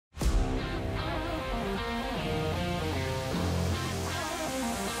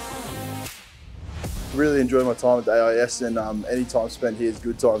really enjoyed my time at the AIS, and any time spent here is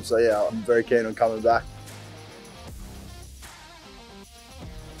good time. So yeah, I'm very keen on coming back.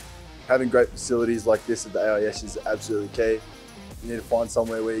 Having great facilities like this at the AIS is absolutely key. You need to find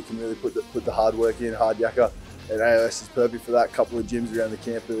somewhere where you can really put the hard work in, hard yakka. And AIS is perfect for that. A couple of gyms around the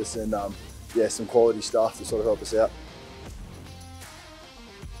campus, and yeah, some quality staff to sort of help us out.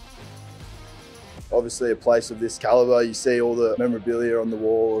 Obviously, a place of this calibre, you see all the memorabilia on the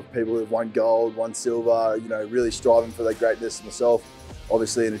wall of people who've won gold, won silver, you know, really striving for their greatness. Myself,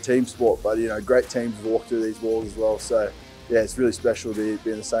 obviously in a team sport, but you know, great teams walk through these walls as well. So yeah, it's really special to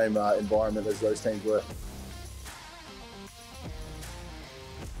be in the same environment as those teams were.